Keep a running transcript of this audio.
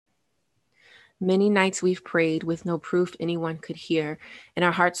Many nights we've prayed with no proof anyone could hear, in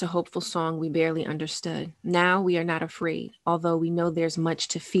our hearts a hopeful song we barely understood. Now we are not afraid, although we know there's much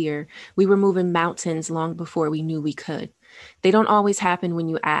to fear. We were moving mountains long before we knew we could. They don't always happen when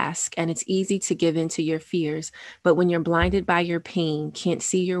you ask, and it's easy to give in to your fears. But when you're blinded by your pain, can't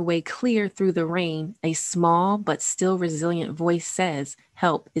see your way clear through the rain, a small but still resilient voice says,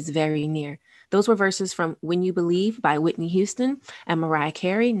 help is very near. Those were verses from When You Believe by Whitney Houston and Mariah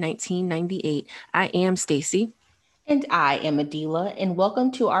Carey, 1998. I am Stacy. And I am Adila, and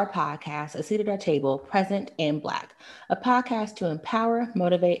welcome to our podcast, A Seat at Our Table, Present and Black, a podcast to empower,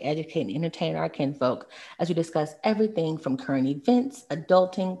 motivate, educate, and entertain our kinfolk as we discuss everything from current events,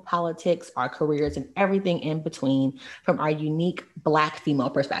 adulting, politics, our careers, and everything in between from our unique Black female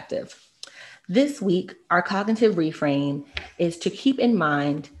perspective. This week, our cognitive reframe is to keep in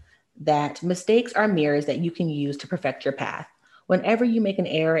mind that mistakes are mirrors that you can use to perfect your path. Whenever you make an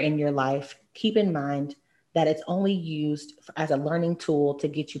error in your life, keep in mind that it's only used as a learning tool to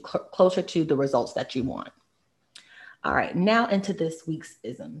get you closer to the results that you want. All right, now into this week's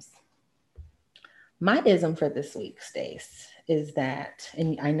isms. My ism for this week, Stace, is that,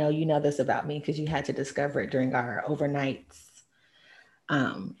 and I know you know this about me because you had to discover it during our overnights.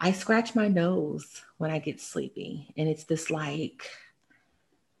 I scratch my nose when I get sleepy, and it's this like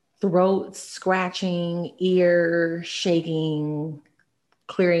throat scratching, ear shaking,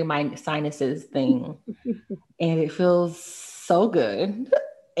 clearing my sinuses thing. And it feels so good.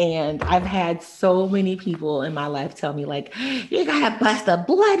 And I've had so many people in my life tell me, like, you gotta bust a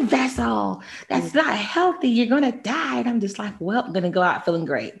blood vessel. That's not healthy. You're gonna die. And I'm just like, well, I'm gonna go out feeling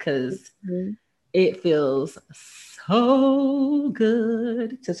great because it feels so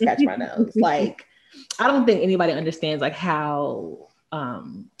good to scratch my nose. Like, I don't think anybody understands like how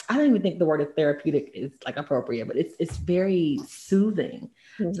I don't even think the word therapeutic is like appropriate, but it's very soothing.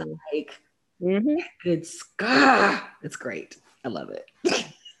 To, like it's great. I love it.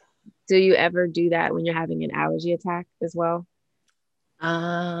 Do you ever do that when you're having an allergy attack as well?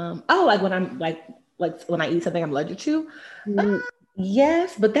 Like when I'm like when I eat something I'm allergic to. Mm,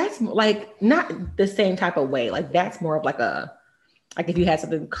 Yes, but that's like not the same type of way. Like that's more of like a like if you had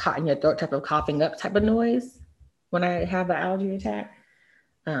something caught in your throat type of coughing up type of noise when I have an allergy attack.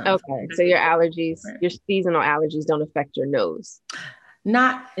 okay, so your seasonal allergies don't affect your nose.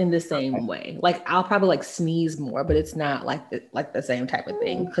 Not in the Okay. same way. Like I'll probably like sneeze more, but it's not like the same type of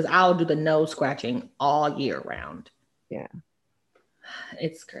thing because I'll do the nose scratching all year round. Yeah.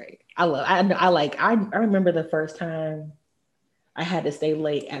 It's great. I remember the first time I had to stay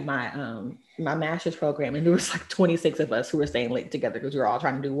late at my master's program, and there was like 26 of us who were staying late together because we were all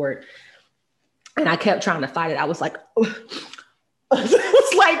trying to do work. And I kept trying to fight it. I was like, it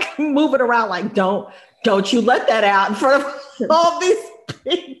was like moving around, like don't you let that out in front of all these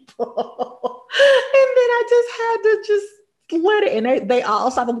people. And then I just had to just let it. And they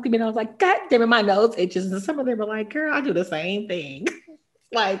all started looking at me, and I was like, God damn it, my nose itches. And some of them were like, girl, I do the same thing.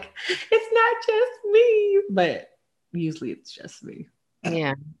 Like, it's not just me, but usually it's just me.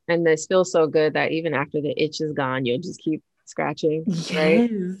 Yeah. And it feels so good that even after the itch is gone, you'll just keep scratching,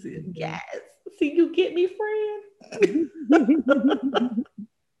 right? Yes, yes. See, you get me, friend.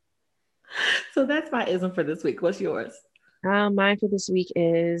 So that's my ism for this week. What's yours? Mine for this week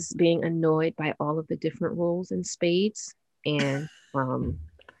is being annoyed by all of the different rules in spades. And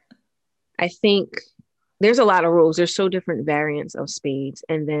I think there's a lot of rules. There's so different variants of spades.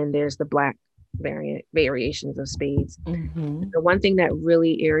 And then there's the black variations of spades. Mm-hmm. The one thing that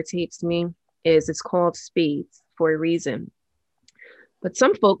really irritates me is it's called spades for a reason. But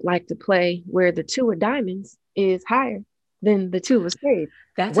some folk like to play where the two of diamonds is higher than the two of spades.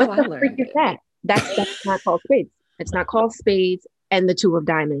 That's how What I the freak learned is it. that? That's not called spades. It's not called spades and the two of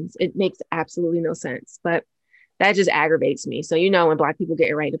diamonds. It makes absolutely no sense. But that just aggravates me. So when black people get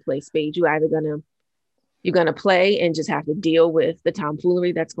ready to play spades, you're gonna play and just have to deal with the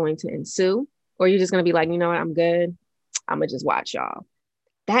tomfoolery that's going to ensue, or you're just gonna be like, you know what, I'm good. I'm gonna just watch y'all.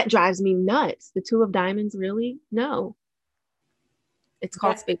 That drives me nuts. The two of diamonds, really? No, it's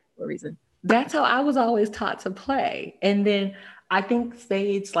called That spades for a reason. that's how I was always taught to play. And then I think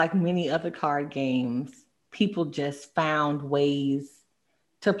spades, like many other card games, people just found ways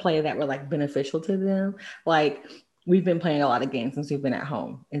to play that were like beneficial to them. Like we've been playing a lot of games since we've been at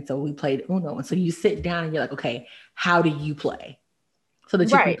home. And so we played Uno. And so you sit down and you're like, okay, how do you play? So that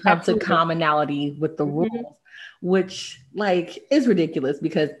you can Right, come to absolutely. commonality with the Mhm. rules, which like is ridiculous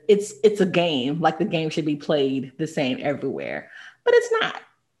because it's a game. Like the game should be played the same everywhere. But it's not.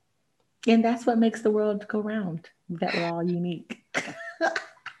 And that's what makes the world go round, that we're all unique.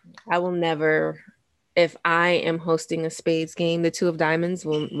 I will never, if I am hosting a spades game, the two of diamonds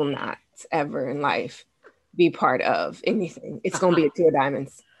will not. ever in life be part of anything, it's gonna be a two of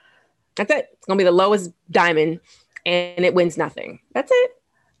diamonds. That's it. It's gonna be the lowest diamond, and it wins nothing. That's it.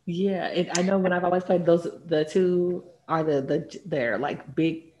 Yeah, I know when I've always played those, the two are they're like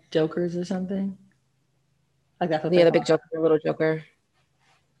big jokers or something. Like that's what Yeah, they the call big joker, the little joker,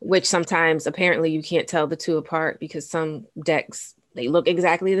 which sometimes apparently you can't tell the two apart because some decks they look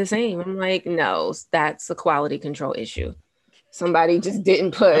exactly the same. I'm like, no, that's a quality control issue. Somebody just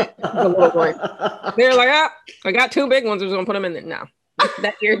didn't put the little one. it. They're like, ah, I got two big ones. We're just gonna put them in there. No,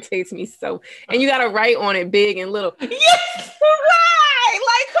 that irritates me so. And you got to write on it big and little. Yes. Why?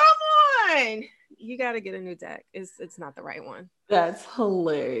 Like, come on. You got to get a new deck. It's not the right one. That's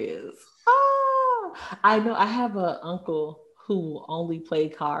hilarious. Oh, I know. I have a uncle who only play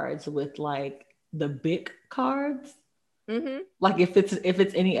cards with like the big cards. Mm-hmm. Like if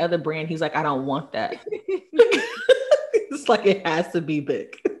it's any other brand, he's like, I don't want that. It's like it has to be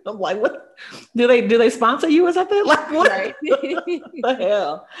big. I'm like, what? Do they sponsor you or something? Like what Right. the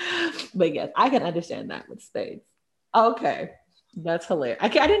hell? But yes, I can understand that with spades. Okay, that's hilarious. I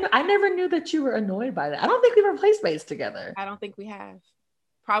didn't. I never knew that you were annoyed by that. I don't think we ever played spades together. I don't think we have.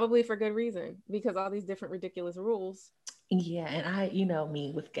 Probably for good reason because all these different ridiculous rules. Yeah, and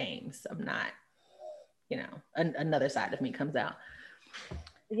me with games, I'm not. Another side of me comes out.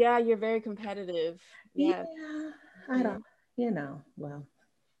 Yeah, you're very competitive. Yeah. Yeah, I Mhm. don't. Well,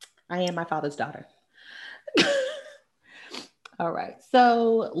 I am my father's daughter. All right,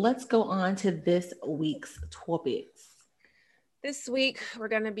 so let's go on to this week's topics. This week, we're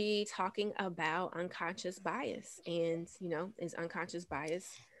going to be talking about unconscious bias. And, is unconscious bias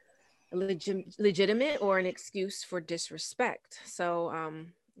legitimate or an excuse for disrespect? So,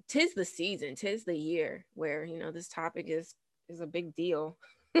 tis the season, tis the year where, this topic is a big deal.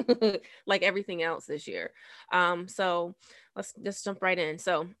 Like everything else this year. So let's just jump right in.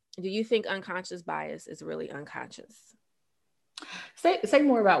 So, do you think unconscious bias is really unconscious? Say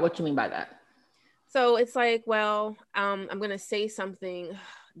more about what you mean by that. So it's like, well, I'm gonna say something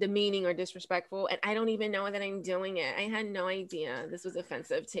demeaning or disrespectful, and I don't even know that I'm doing it. I had no idea this was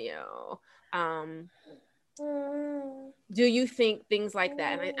offensive to you. Um, do you think things like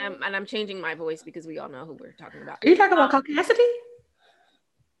that? And I'm changing my voice because we all know who we're talking about. Are you talking about caucasity?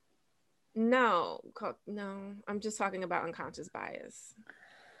 No, no, I'm just talking about unconscious bias.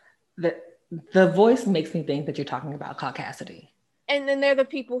 The the voice makes me think that you're talking about caucasity. And then they're the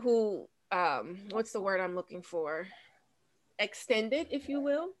people who, what's the word I'm looking for? Extended, if you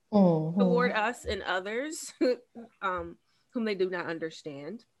will, toward Hmm. us and others, um, whom they do not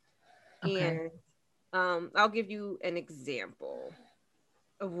understand. Okay. And I'll give you an example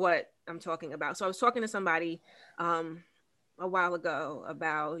of what I'm talking about. So I was talking to somebody a while ago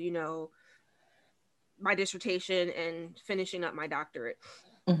about, my dissertation and finishing up my doctorate.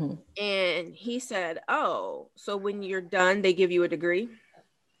 Hmm. And he said, oh, so when you're done, they give you a degree?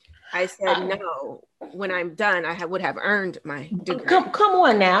 I said, no, when I'm done, would have earned my degree. Come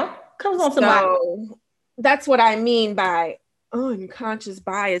on now. Come on, somebody. So that's what I mean by unconscious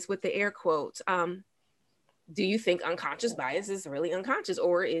bias with the air quotes. Do you think unconscious bias is really unconscious,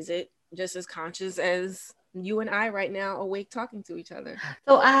 or is it just as conscious as you and I right now awake talking to each other?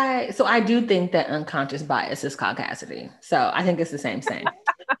 So I do think that unconscious bias is caucasity. So I think it's the same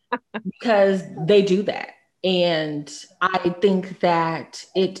because they do that. And I think that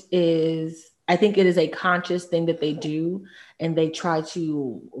it is a conscious thing that they do, and they try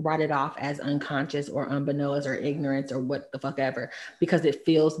to write it off as unconscious or unbeknownst or ignorance or what the fuck ever, because it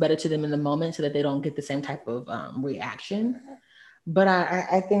feels better to them in the moment so that they don't get the same type of reaction. But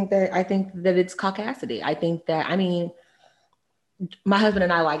I think that it's caucasity. I think that, I mean, my husband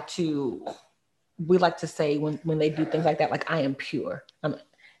and I like to say when they do things like that, like, I am pure. And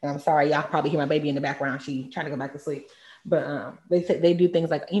I'm sorry, y'all probably hear my baby in the background. She trying to go back to sleep. But they do things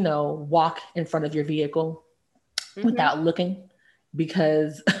like, walk in front of your vehicle Hmm. without looking,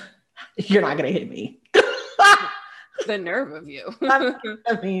 because you're not gonna hit me. The nerve of you.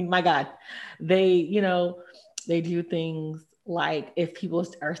 I mean, my God, they do things like, if people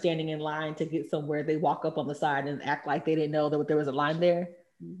are standing in line to get somewhere, they walk up on the side and act like they didn't know that there was a line there,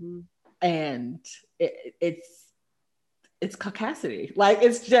 Hmm. and it's caucasity. Like,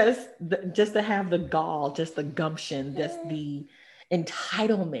 it's just to have the gall, just the gumption, just the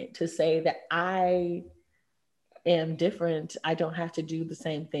entitlement to say that I am different. I don't have to do the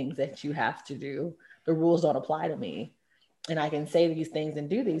same things that you have to do. The rules don't apply to me. And I can say these things and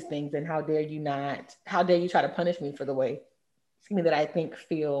do these things. And how dare you not? How dare you try to punish me for the way, excuse me, that I think,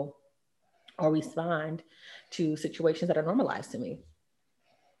 feel, or respond to situations that are normalized to me?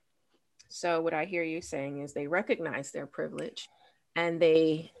 So what I hear you saying is they recognize their privilege, and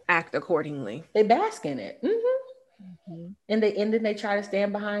they act accordingly. They bask in it. Mhm. And then they try to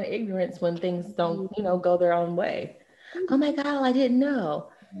stand behind ignorance when things don't, go their own way. Oh my God, I didn't know.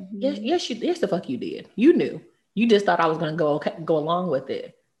 Yes, Mhm. yes, the fuck you did. You knew. You just thought I was gonna go along with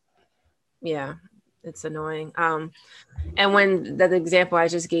it. Yeah, it's annoying. And when that example I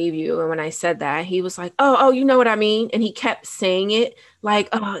just gave you, and when I said that, he was like, "Oh, you know what I mean," and he kept saying it like,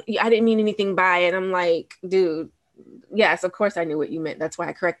 "Oh, I didn't mean anything by it." I'm like, "Dude, yes, of course I knew what you meant. That's why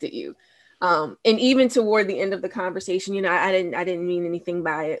I corrected you." And even toward the end of the conversation, I didn't mean anything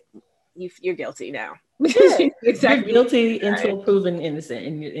by it. You're guilty now because you Good. knew You're exactly what you guilty meant by it. until proven innocent,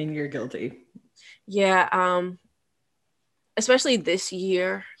 and you're guilty. Yeah. Especially this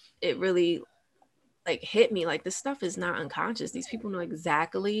year, it really like hit me like this stuff is not unconscious. These people know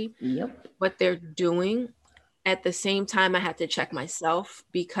exactly Yep. what they're doing. At the same time, I had to check myself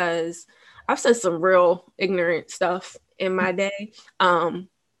because I've said some real ignorant stuff in my day. And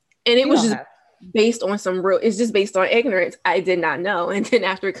it We was all just have. based on some real, it's just based on ignorance. I did not know. And then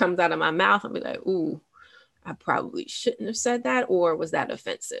after it comes out of my mouth, I'll be like, ooh, I probably shouldn't have said that, or was that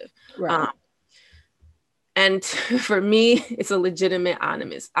offensive? Right. Um, and for me, it's a legitimate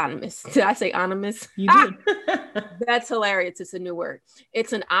anonymous. Did I say anonymous? You did. That's hilarious. It's a new word.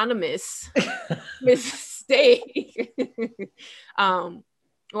 It's an anonymous mistake. um,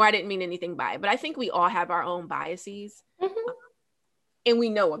 or I didn't mean anything by it, but I think we all have our own biases, Mhm. and we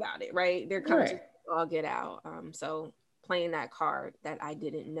know about it, right? They're conscious. Right. All get out. So playing that card that I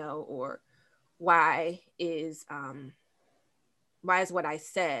didn't know, or why is um why is what I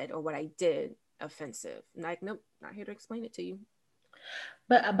said or what I did offensive? Like, nope, not here to explain it to you.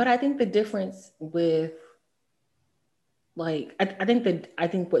 But I think the difference with, like, I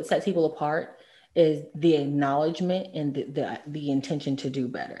think what sets people apart is the acknowledgement and the intention to do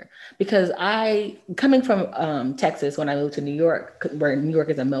better. Because I, coming from Texas, when I moved to New York, where New York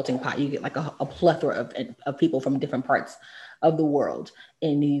is a melting pot, you get like a plethora of people from different parts of the world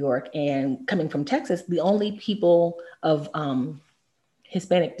in New York. And coming from Texas, the only people of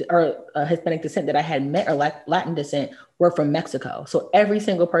Hispanic descent that I had met, or Latin descent, were from Mexico. So every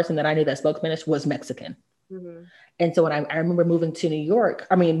single person that I knew that spoke Spanish was Mexican. Mm-hmm. And so when I remember moving to New York,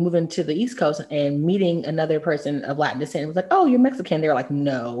 I mean, moving to the East Coast and meeting another person of Latin descent, it was like, "Oh, you're Mexican." They were like,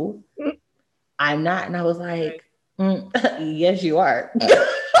 "No, I'm not." And I was Right. like, "Yes, you are."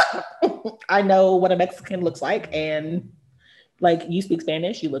 I know what a Mexican looks like. And like, you speak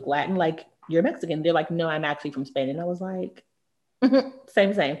Spanish, you look Latin, like you're Mexican. They're like, "No, I'm actually from Spain." And I was like,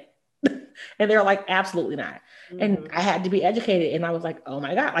 same, same. And they're like, absolutely not. And Mm-hmm. I had to be educated. And I was like, oh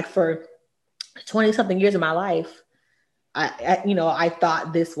my God, like for 20 something years of my life, I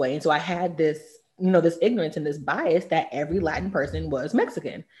thought this way. And so I had this, this ignorance and this bias that every Latin person was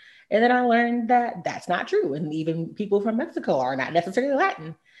Mexican. And then I learned that that's not true. And even people from Mexico are not necessarily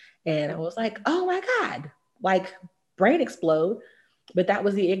Latin. And I was like, oh my God, like, brain explode. But that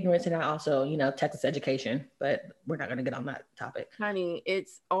was the ignorance. And I also, Texas education, but we're not going to get on that topic. Honey,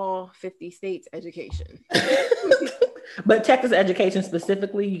 it's all 50 states education. But Texas education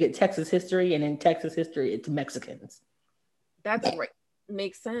specifically, you get Texas history, and in Texas history, it's Mexicans. That's right.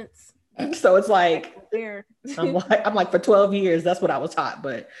 Makes sense. So it's Right like, there. I'm like, for 12 years, that's what I was taught.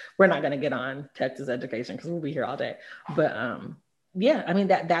 But we're not gonna get on Texas education because we'll be here all day. But yeah, I mean,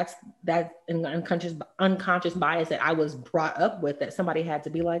 that's an unconscious bias that I was brought up with, that somebody had to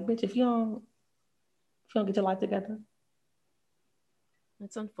be like, bitch, if you don't get your life together.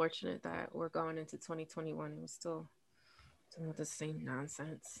 It's unfortunate that we're going into 2021 and we're still dealing with the same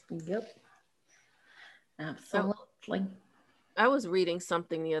nonsense. Yep, I, absolutely. I was reading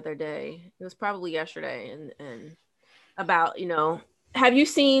something the other day. It was probably yesterday, and about, have you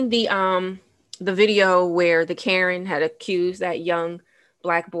seen the video where the Karen had accused that young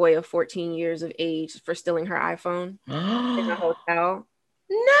black boy of 14 years of age for stealing her iPhone in a hotel?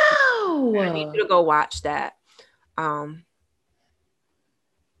 I need No. you to go watch that. Um,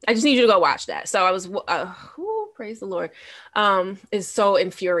 I just need you to go watch that. So I was, praise the Lord. Is so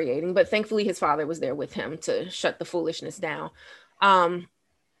infuriating, but thankfully his father was there with him to shut the foolishness down. Um,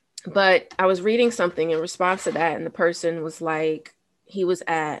 but I was reading something in response to that, and the person was like, he was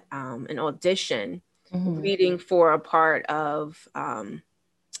at an audition Mhm. reading for a part of, I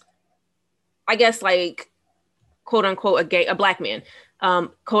guess, like, quote unquote, a black man,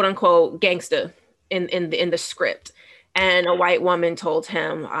 quote unquote gangster in the script, and a white woman told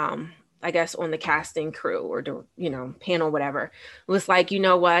him, I guess on the casting crew or the panel, whatever, was like, you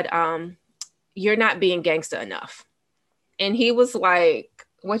know what, you're not being gangster enough, and he was like,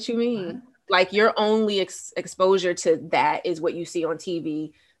 what you What? mean? Like, your only exposure to that is what you see on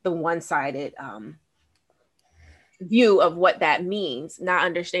TV, the one-sided view of what that means, not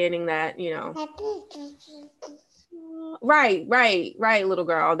understanding that, right, little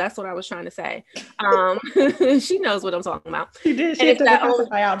girl. That's what I was trying to say. She knows what I'm talking about. She did. And She it's took a that only,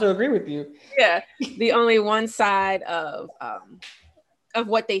 pacify out to agree with you. yeah, the only one side of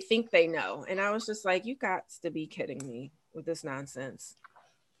what they think they know. And I was just like, you got to be kidding me with this nonsense.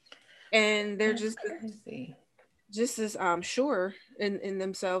 And they're That's crazy. just as sure in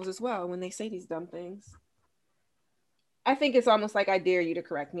themselves as well when they say these dumb things. I think it's almost like I dare you to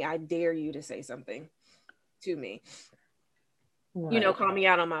correct me. I dare you to say something to me. Right. Call me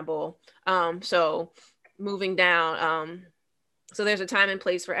out on my bull. So moving down, so there's a time and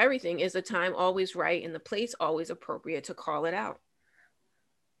place for everything. Is the time always right and the place always appropriate to call it out?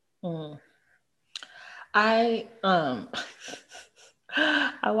 Mm. I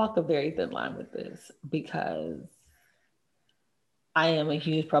I walk a very thin line with this because I am a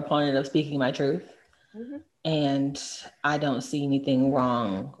huge proponent of speaking my truth, Hmm. and I don't see anything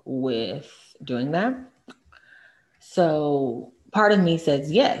wrong with doing that. So part of me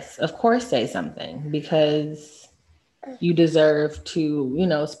says, yes, of course, say something because you deserve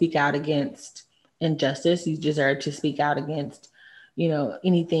to, speak out against injustice. You deserve to speak out against,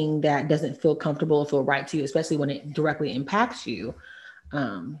 anything that doesn't feel comfortable or feel right to you, especially when it directly impacts you.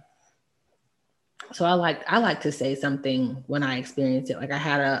 Um, so I like to say something when I experience it. Like I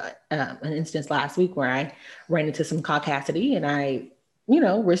had an instance last week where I ran into some caucasity, and I,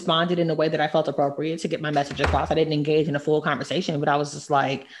 responded in a way that I felt appropriate to get my message across. I didn't engage in a full conversation, but I was just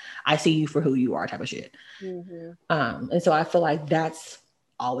like, I see you for who you are, type of shit. Hmm. And so I feel like that's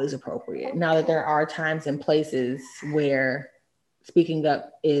always appropriate. Now that there are times and places where speaking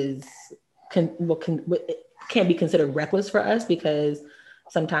up can be considered reckless for us because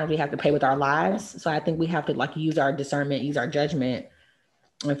sometimes we have to pay with our lives. So I think we have to like use our discernment, use our judgment,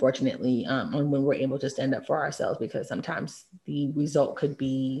 unfortunately, on when we're able to stand up for ourselves because sometimes the result could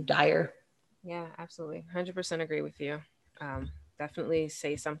be dire. Yeah, absolutely. 100% agree with you. Definitely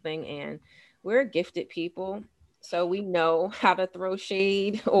say something. And we're gifted people. So we know how to throw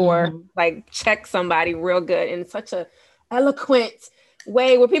shade or Mm-hmm. like check somebody real good in such a eloquent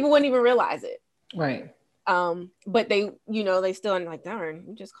way where people wouldn't even realize it. Right. But they still are like, darn,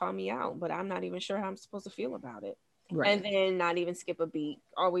 you just call me out, but I'm not even sure how I'm supposed to feel about it. Right. And then not even skip a beat,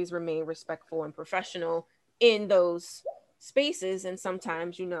 always remain respectful and professional in those spaces. And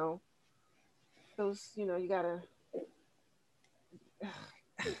sometimes, you gotta,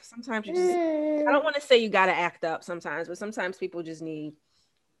 sometimes you just, I don't want to say you gotta act up sometimes, but sometimes people just need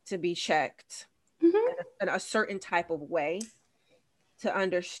to be checked Mm-hmm. in a certain type of way to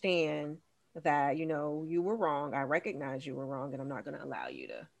understand that, you were wrong. I recognize you were wrong, and I'm not going to allow you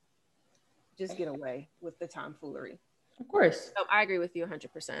to just get away with the tomfoolery. Of course. So I agree with you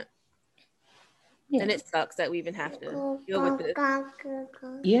 100%. Yeah. And it sucks that we even have to deal with this.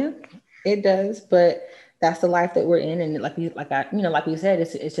 Yeah, it does, but that's the life that we're in, and like we said,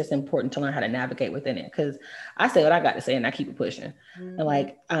 it's just important to learn how to navigate within it. Because I say what I got to say, and I keep it pushing. And Hmm.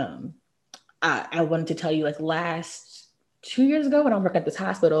 like, I wanted to tell you, like last 2 years ago when I worked at this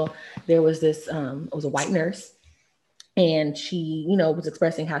hospital, there was this it was a white nurse, and she, was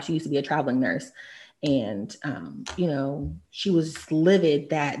expressing how she used to be a traveling nurse, and she was livid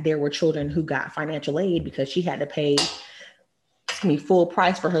that there were children who got financial aid because she had to pay, full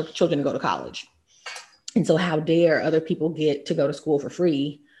price for her children to go to college. And so, how dare other people get to go to school for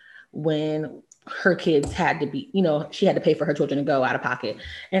free when her kids had to be, she had to pay for her children to go out of pocket.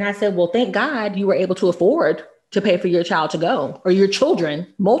 And I said, well, thank God you were able to afford to pay for your child to go, or your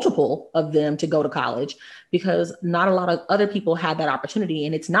children, multiple of them, to go to college, because not a lot of other people had that opportunity.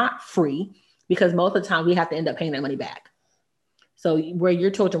 And it's not free because most of the time we have to end up paying that money back. So where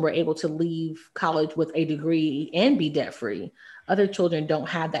your children were able to leave college with a degree and be debt free, other children don't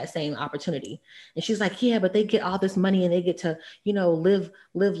have that same opportunity. And she's like, yeah, but they get all this money and they get to, live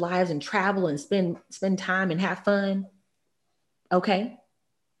lives and travel and spend time and have fun. Okay.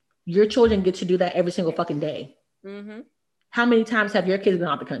 Your children get to do that every single fucking day. Hmm. How many times have your kids been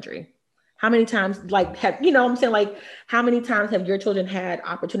out the country? How many times, like, have, what I'm saying? Like, how many times have your children had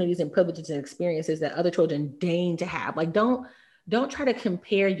opportunities and privileges and experiences that other children deign to have? Like, don't try to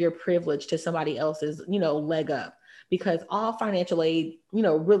compare your privilege to somebody else's, leg up, because all financial aid,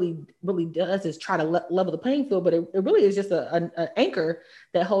 really does is try to level the playing field, but it really is just an anchor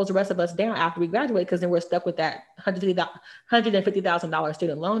that holds the rest of us down after we graduate, because then we're stuck with that $150,000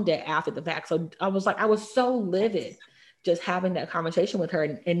 student loan debt after the fact. So I was so livid just having that conversation with her,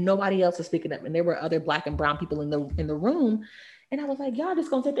 and nobody else was speaking up, and there were other Black and brown people in the room. And I was like, y'all just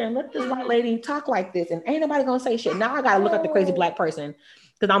gonna sit there and let this white lady talk like this, and ain't nobody gonna say shit. Now I gotta look at the crazy Black person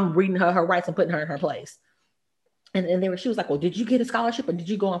because I'm reading her rights and putting her in her place. She was like, well, did you get a scholarship or did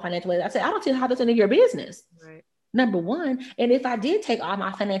you go on financial aid? I said, I don't see how that's any of your business. Right. Number one. And if I did take all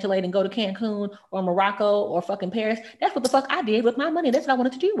my financial aid and go to Cancun or Morocco or fucking Paris, that's what the fuck I did with my money. That's what I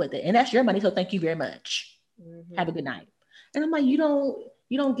wanted to do with it. And that's your money. So thank you very much. Have a Mm-hmm. good night. And I'm like, you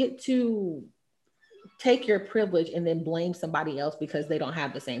don't get to take your privilege and then blame somebody else because they don't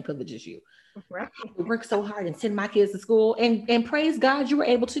have the same privilege as you. I Right. had to work so hard and send my kids to school, and praise God you were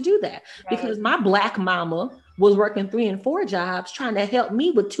able to do that, Right. because my black mama was working 3 and 4 jobs trying to help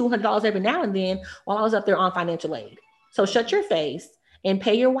me with $200 every now and then while I was up there on financial aid. So shut your face and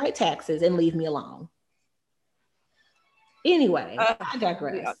pay your white taxes and leave me alone. Anyway, Uh, I the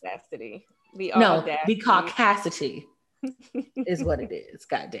digress. audacity. The No, the audacity. caucasity is what it is.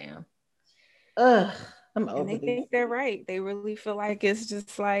 Goddamn. Ugh, I'm And over they these. think they're right. They really feel like it's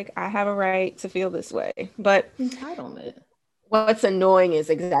just like I have a right to feel this way. But Entitlement. what's annoying is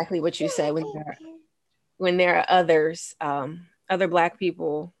exactly what you said when there are others, other black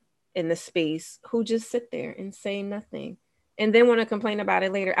people in the space who just sit there and say nothing and then want to complain about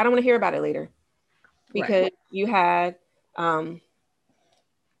it later. I don't want to hear about it later Right. because um,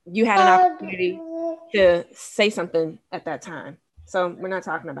 you had an opportunity to say something at that time. So we're not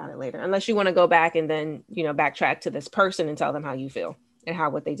talking about it later unless you want to go back and then, backtrack to this person and tell them how you feel and how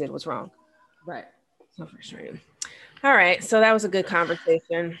what they did was wrong. Right. So frustrating. All right. So that was a good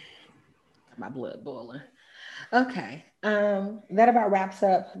conversation. My blood boiling. Okay. That about wraps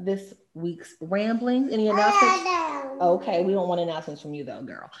up this week's ramblings. Any announcements? Okay, we don't want announcements from you though,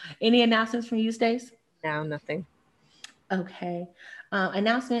 girl. Any announcements from you, Stace? Now, nothing. Okay.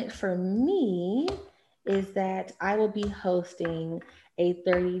 Announcement for me is that I will be hosting a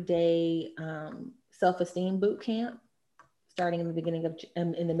 30-day self-esteem boot camp starting in the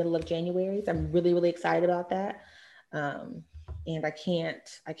in the middle of January. So I'm really, really excited about that. Um, and I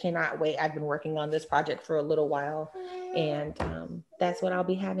cannot wait. I've been working on this project for a little while, and that's what I'll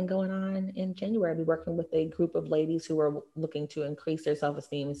be having going on in January. I'll be working with a group of ladies who are looking to increase their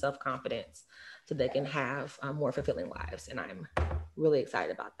self-esteem and self-confidence so they can have more fulfilling lives. And I'm really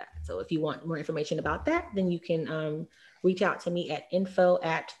excited about that. So if you want more information about that, then you can reach out to me at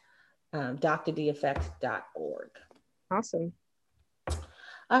info@drdeffect.org. Awesome.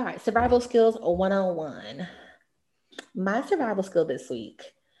 All right, survival skills 101. My survival skill this week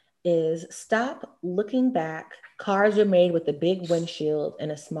is stop looking back. Cars are made with a big windshield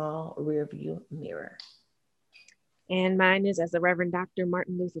and a small rear view mirror. And mine is, as the Reverend Dr.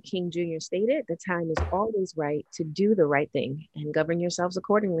 Martin Luther King Jr. stated, the time is always right to do the right thing and govern yourselves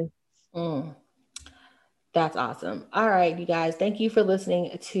accordingly. Mm, that's awesome. All right, you guys, thank you for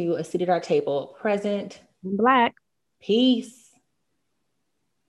listening to A Seat at Our Table. Present. I'm Black. Peace.